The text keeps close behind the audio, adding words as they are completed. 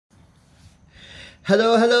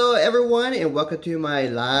Hello everyone, and welcome to my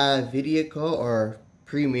live video call or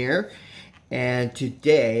premiere. And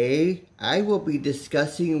today I will be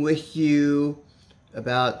discussing with you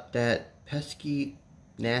about that pesky,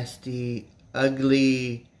 nasty,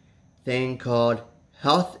 ugly thing called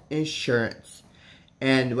health insurance,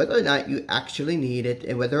 and whether or not you actually need it,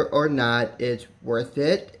 and whether or not it's worth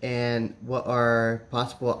it, and what are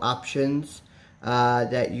possible options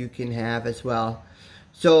that you can have as well.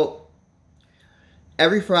 So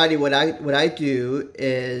every Friday, what I do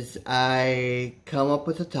is I come up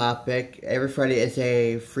with a topic. Every Friday is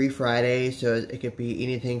a free Friday, so it could be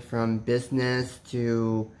anything from business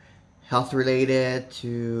to health related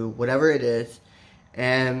to whatever it is.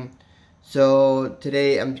 And so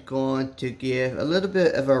today I'm going to give a little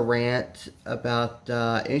bit of a rant about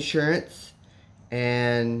insurance,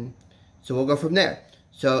 and so we'll go from there.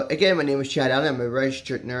 So again, my name is Chad Allen. I'm a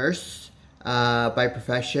registered nurse. By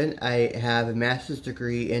profession. I have a master's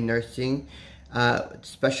degree in nursing,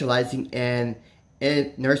 specializing in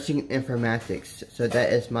nursing informatics. So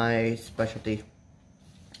that is my specialty.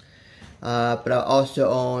 But I also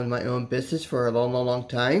own my own business for a long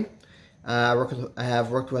time. I have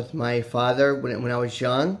worked with my father when I was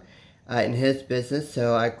young in his business.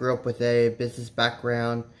 So I grew up with a business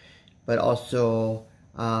background, but also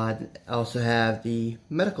I also have the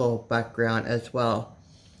medical background as well.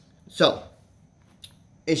 So,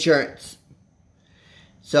 insurance.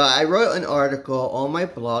 So I wrote an article on my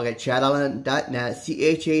blog at chadallan.net,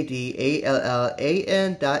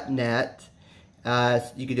 CHADALLAN.net.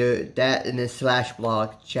 You can do that in the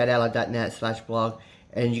 /blog, chadallan.net/blog,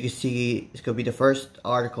 and you can see it's going to be the first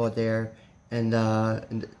article there, and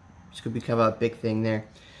it's going to become a big thing there.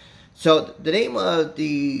 So the name of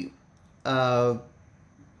the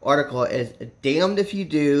article is "Damned If You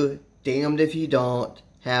Do, Damned If You Don't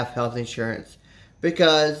Have Health Insurance,"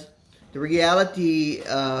 because the reality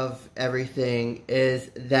of everything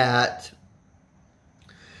is that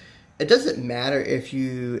it doesn't matter if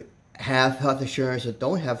you have health insurance or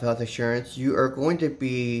don't have health insurance. You are going to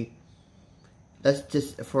be, let's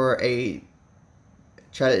just try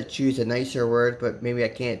to choose a nicer word, but maybe I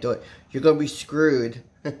can't do it. You're going to be screwed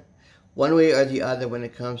one way or the other when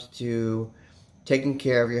it comes to taking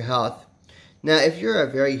care of your health. Now, if you're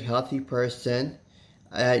a very healthy person,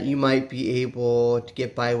 you might be able to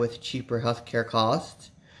get by with cheaper healthcare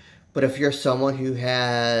costs. But if you're someone who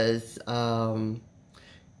has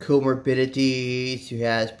comorbidities, who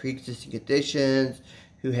has pre-existing conditions,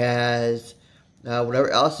 who has whatever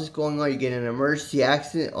else is going on, you get in an emergency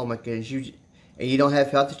accident, oh my goodness, and you don't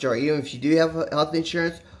have health insurance. Even if you do have health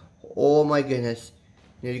insurance, oh my goodness,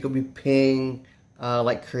 you're going to be paying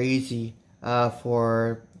like crazy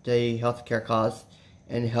for the healthcare costs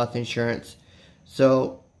and health insurance.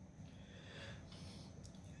 So,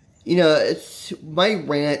 my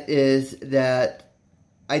rant is that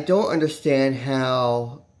I don't understand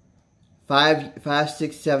how 5,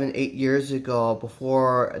 6, 7, 8 years ago,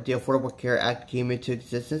 before the Affordable Care Act came into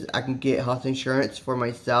existence, I can get health insurance for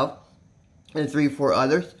myself and 3 or 4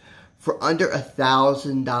 others for under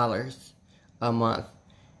 $1,000 a month.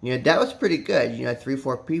 That was pretty good. 3 or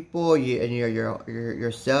 4 people,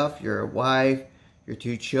 yourself, your wife, your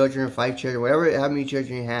 2 children, 5 children, how many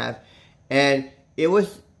children you have, and it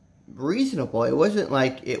was reasonable. It wasn't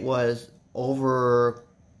like it was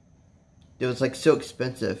like so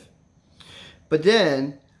expensive. But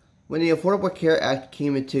then, when the Affordable Care Act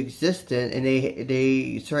came into existence, and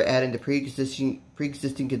they started adding the pre-existing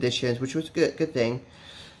conditions, which was a good thing,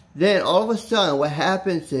 then all of a sudden, what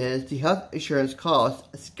happens is the health insurance cost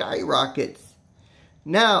skyrockets.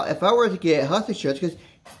 Now, if I were to get health insurance, because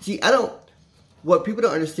see, what people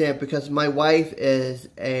don't understand, because my wife is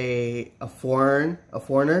a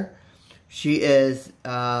foreigner. She is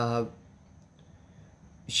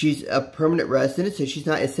she's a permanent resident, so she's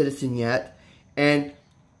not a citizen yet, and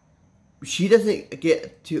she doesn't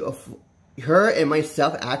get to her and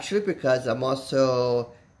myself actually, because I'm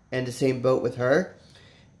also in the same boat with her,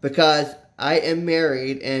 because I am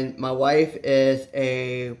married and my wife is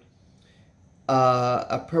a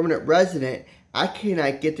permanent resident. I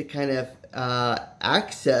cannot get the kind of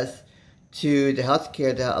access to the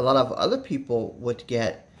healthcare that a lot of other people would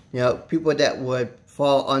get. People that would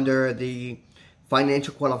fall under the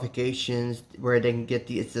financial qualifications where they can get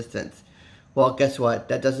the assistance. Well, guess what?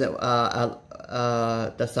 That doesn't.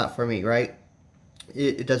 That's not for me, right?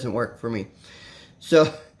 It doesn't work for me.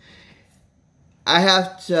 So I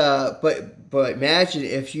have to. But imagine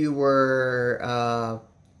if you were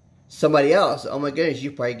somebody else. Oh my goodness,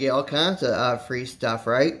 you probably get all kinds of free stuff,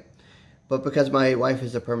 right? But because my wife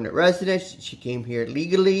is a permanent resident, she came here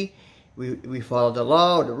legally. We followed the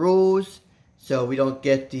law, the rules. so we don't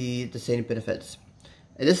get the same benefits.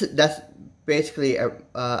 And that's basically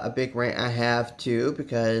a big rant I have too,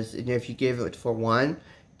 because if you give it for one,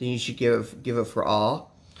 then you should give it for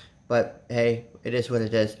all. But hey, it is what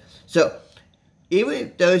it is. So even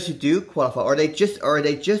if those who do qualify, are they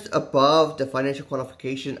just above the financial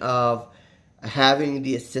qualification of having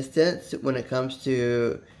the assistance when it comes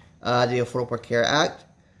to the Affordable Care Act?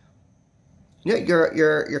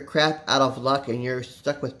 You're crap out of luck, and you're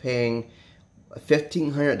stuck with paying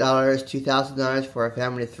 $1,500, $2,000 for a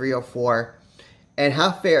family of 3 or 4. And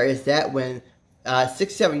how fair is that when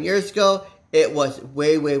 6-7 years ago it was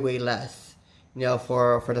way less,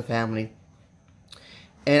 for the family?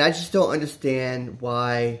 And I just don't understand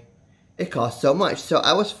why it costs so much. So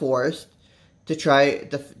I was forced to try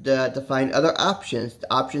to find other options,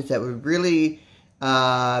 the options that would really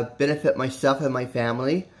benefit myself and my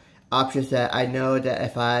family, options that I know that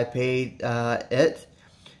if I paid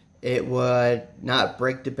it would not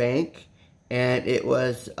break the bank, and it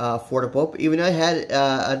was affordable. But even though I had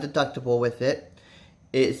a deductible with it,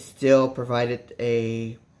 it still provided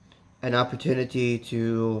an opportunity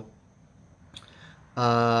to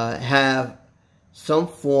have some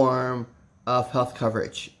form of health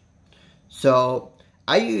coverage. So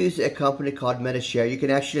I use a company called MediShare. You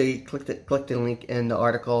can actually click the link in the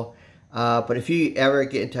article. But if you ever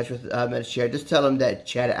get in touch with MediShare, just tell them that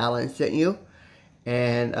Chad Allen sent you,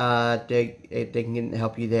 and they can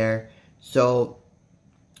help you there. So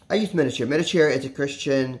I use MediShare. MediShare is a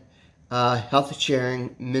Christian health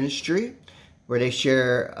sharing ministry where they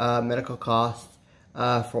share medical costs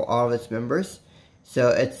for all of its members. So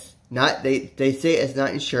it's not, they say it's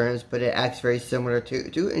not insurance, but it acts very similar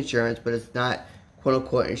to insurance, but it's not quote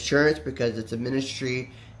unquote insurance because it's a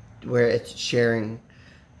ministry where it's sharing.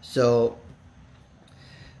 So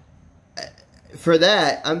for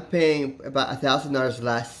that, I'm paying about $1,000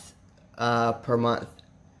 less per month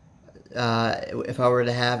if I were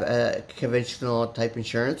to have a conventional type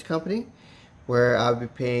insurance company, where I would be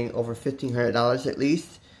paying over $1,500 at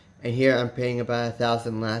least, and here I'm paying about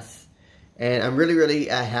 $1,000 less. And I'm really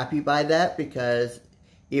happy by that, because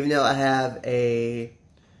even though I have a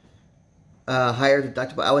higher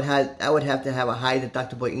deductible, I would have to have a high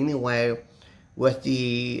deductible anyway with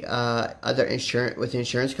the other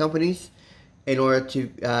insurance companies in order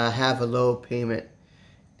to have a low payment.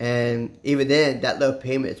 And even then, that low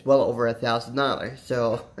payment is well over $1,000.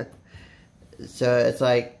 So it's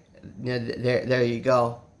like, there you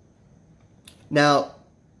go. Now,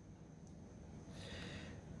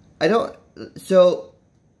 so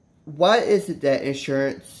why is it that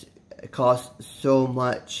insurance costs so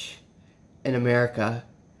much in America?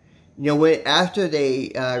 When after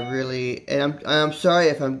they really, and I'm sorry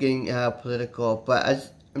if I'm getting political, but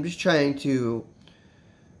I'm just trying to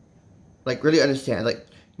really understand.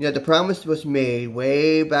 The promise was made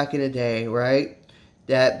way back in the day, right?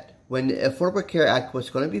 That when the Affordable Care Act was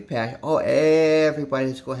going to be passed,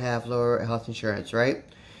 everybody's going to have lower health insurance, right?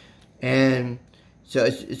 And so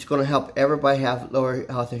it's going to help everybody have lower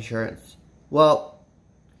health insurance. Well,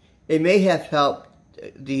 it may have helped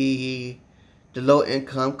the low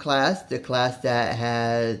income class, the class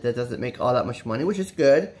that doesn't make all that much money, which is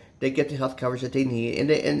good. They get the health coverage that they need, and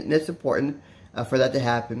it's important for that to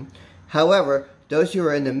happen. However, those who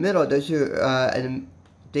are in the middle, those who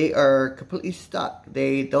they are completely stuck.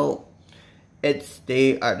 They're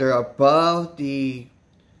above the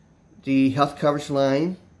health coverage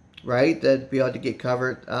line, right? To be able to get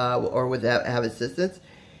covered or without have assistance,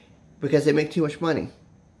 because they make too much money.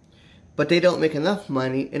 But they don't make enough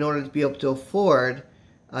money in order to be able to afford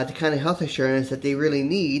the kind of health insurance that they really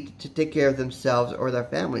need to take care of themselves or their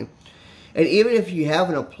family. And even if you have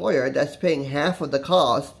an employer that's paying half of the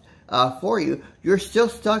cost for you, you're still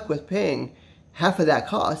stuck with paying half of that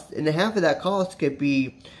cost. And the half of that cost could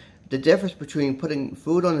be the difference between putting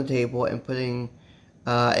food on the table and putting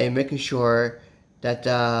and making sure that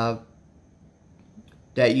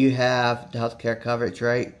that you have the healthcare coverage,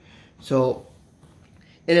 right? So,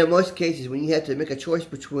 and in most cases, when you have to make a choice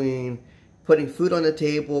between putting food on the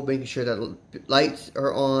table, making sure that lights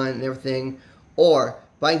are on and everything, or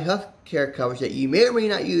buying health care coverage that you may or may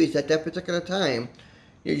not use at that particular time,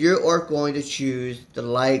 you are going to choose the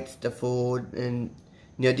lights, the food, and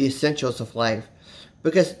the essentials of life.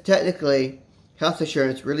 Because technically, health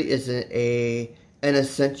insurance really isn't an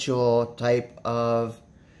essential type of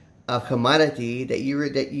commodity that you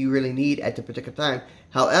really need at the particular time.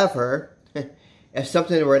 However, if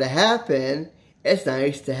something were to happen, it's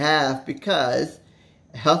nice to have, because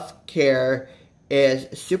health care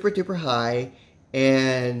is super duper high,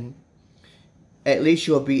 and at least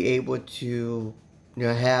you'll be able to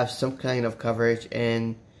have some kind of coverage,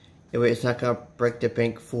 and That way it's not going to break the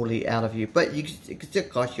bank fully out of you. But it can still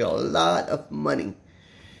cost you a lot of money.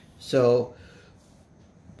 So,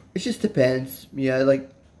 it just depends. You know, like,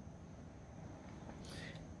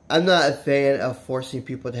 I'm not a fan of forcing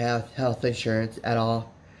people to have health insurance at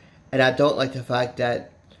all. And I don't like the fact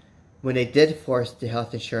that when they did force the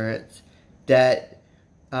health insurance, that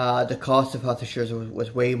the cost of health insurance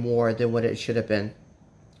was way more than what it should have been.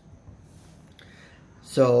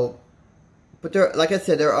 So, but there, like I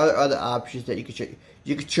said, there are other options that you could try.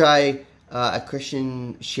 You could try a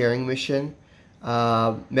Christian sharing mission.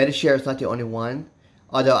 Medishare is not the only one.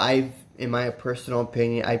 Although in my personal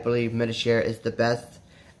opinion, I believe Medishare is the best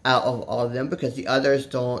out of all of them, because the others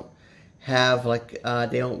don't have, like,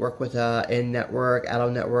 they don't work with in-network,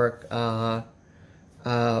 out-of-network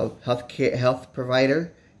health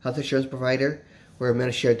insurance provider, where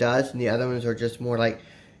Medishare does, and the other ones are just more like,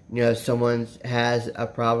 you know, someone has a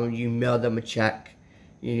problem, you mail them a check.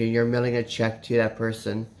 You're mailing a check to that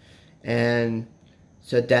person, and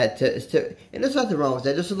so and there's nothing wrong with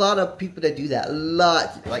that. There's a lot of people that do that.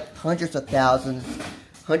 Lots, like hundreds of thousands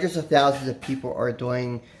of people are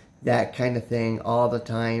doing that kind of thing all the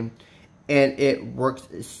time, and it works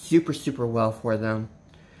super, super well for them.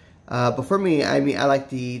 But for me, I mean, I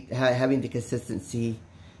like having the consistency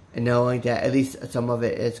and knowing that at least some of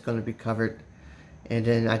it is going to be covered, and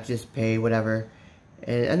then I just pay whatever,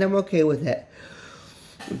 and I'm okay with that.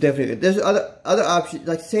 Definitely. There's other options,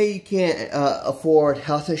 like say you can't afford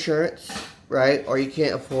health insurance, right? Or you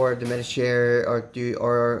can't afford the Medishare,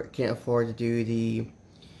 or can't afford to do the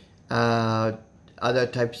other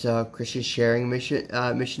types of Christian sharing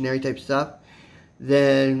missionary type stuff.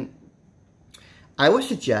 Then I would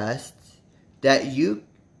suggest that you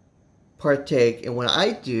partake in what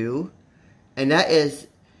I do, and that is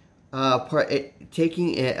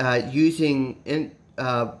using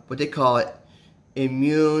what they call it,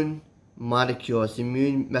 immune molecules,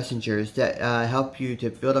 immune messengers that help you to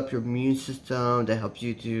build up your immune system, that helps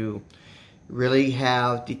you to really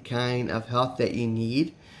have the kind of health that you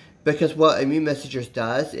need. Because what immune messengers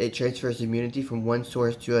does, it transfers immunity from one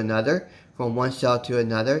source to another, from one cell to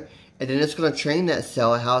another, and then it's going to train that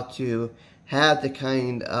cell how to have the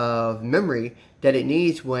kind of memory that it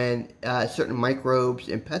needs when certain microbes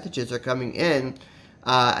and pathogens are coming in,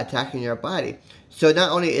 attacking your body. So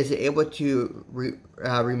not only is it able to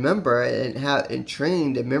remember and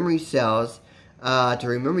train the memory cells to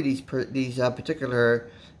remember these particular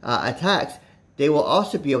attacks, they will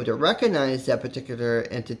also be able to recognize that particular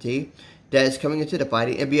entity that is coming into the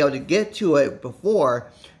body and be able to get to it before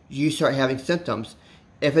you start having symptoms.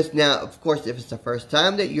 If it's now, of course, if it's the first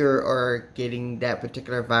time that you are getting that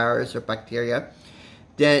particular virus or bacteria,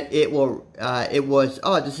 then it will,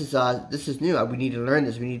 this is new. We need to learn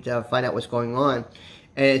this. We need to find out what's going on.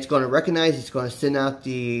 And it's going to recognize, it's going to send out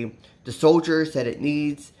the soldiers that it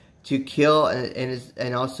needs to kill,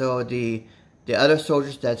 and also the other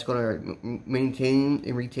soldiers that's going to maintain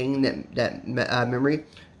and retain that memory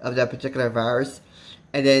of that particular virus.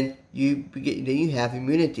 And then you have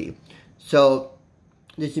immunity. So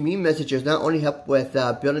these immune messengers not only help with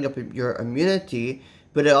building up your immunity,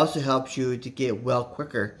 but it also helps you to get well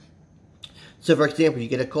quicker. So for example, you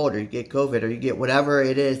get a cold, or you get COVID, or you get whatever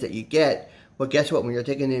it is that you get. Well, guess what? When you're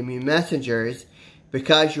taking the immune messengers,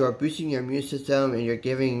 because you are boosting your immune system and you're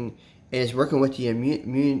giving, and it's working with the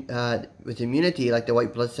immunity, like the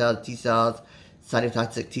white blood cells, T cells,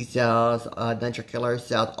 cytotoxic T cells, natural killer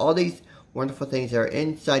cells, all these wonderful things that are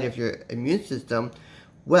inside of your immune system.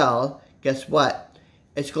 Well, guess what?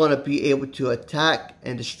 It's going to be able to attack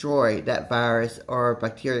and destroy that virus or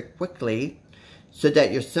bacteria quickly, so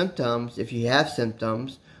that your symptoms, if you have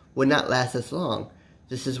symptoms, will not last as long.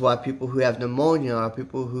 This is why people who have pneumonia, or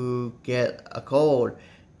people who get a cold,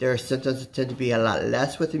 their symptoms tend to be a lot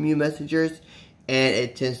less with immune messengers, and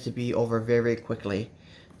it tends to be over very, very quickly.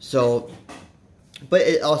 So, but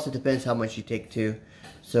it also depends how much you take too.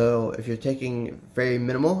 So if you're taking very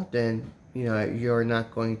minimal, then you're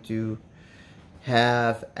not going to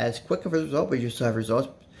have as quick of a result, but you still have results.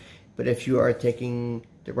 But if you are taking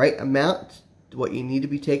the right amount, what you need to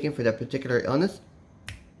be taking for that particular illness,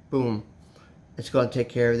 boom, it's going to take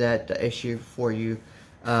care of the issue for you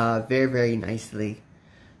very, very nicely.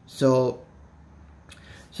 So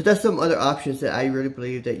that's some other options that I really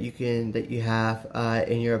believe that you have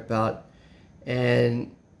in your belt.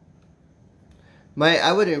 And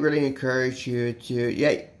I would really encourage you to,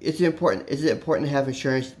 is it important to have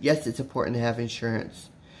insurance? Yes, it's important to have insurance.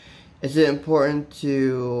 Is it important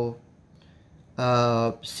to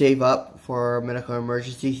save up for medical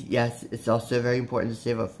emergencies? Yes, it's also very important to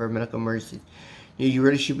save up for medical emergencies. You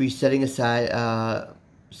really should be setting aside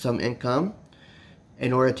some income,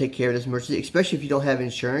 in order to take care of this emergency, especially if you don't have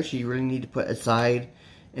insurance. You really need to put aside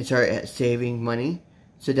and start saving money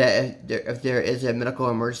so that if there is a medical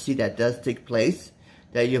emergency that does take place,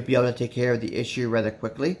 that you'll be able to take care of the issue rather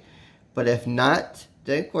quickly. But if not,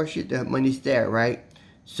 then of course the money's there, right?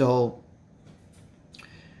 So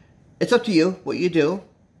it's up to you what you do.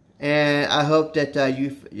 And I hope that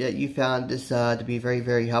you found this to be very,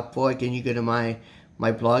 very helpful. Again, you go to my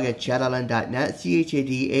blog at chadallan.net,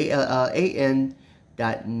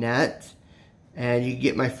 chadallan.net, and you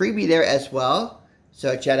get my freebie there as well.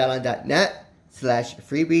 So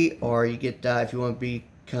chadallan.net/freebie, or you get if you want to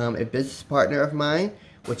become a business partner of mine,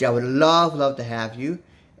 which I would love to have you,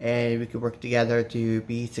 and we could work together to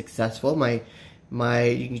be successful. You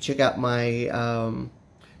can check out my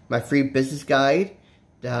my free business guide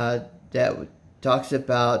that talks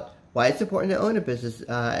about why it's important to own a business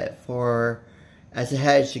as a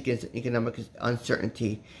hedge against economic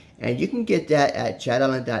uncertainty. And you can get that at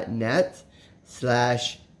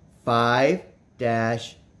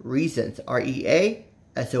chadallan.net/5-reasons,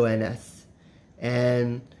 REASONS.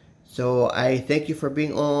 And so I thank you for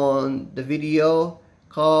being on the video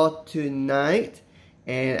call tonight,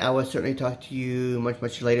 and I will certainly talk to you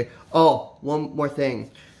much later. Oh, one more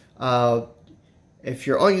thing. If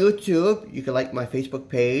you're on YouTube, you can like my Facebook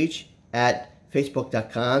page at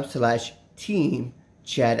facebook.com/Team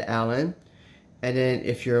Chad Allan. And then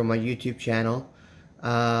if you're on my YouTube channel,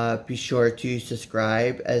 be sure to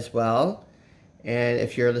subscribe as well. And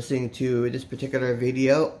if you're listening to this particular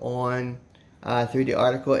video on through the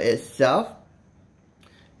article itself,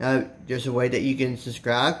 there's a way that you can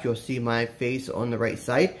subscribe. You'll see my face on the right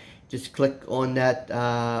side. Just click on that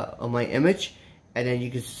on my image, and then you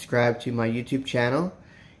can subscribe to my YouTube channel.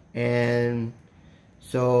 And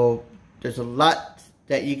so there's a lot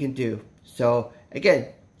that you can do. So again,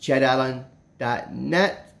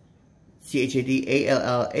 chadallan.net,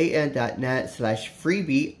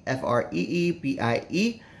 chadallan.net/freebie,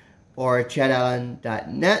 FREEBIE, or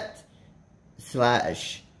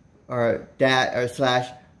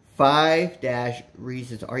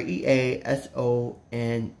chadallan.net/5-reasons, REASONS.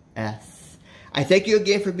 I thank you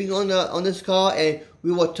again for being on this call, and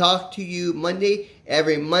we will talk to you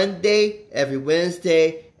every Monday, every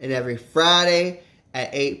Wednesday, and every Friday at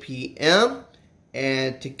 8 p.m.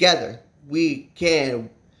 And together we can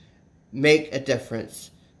make a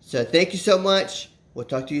difference. So thank you so much. We'll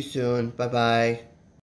talk to you soon. Bye-bye.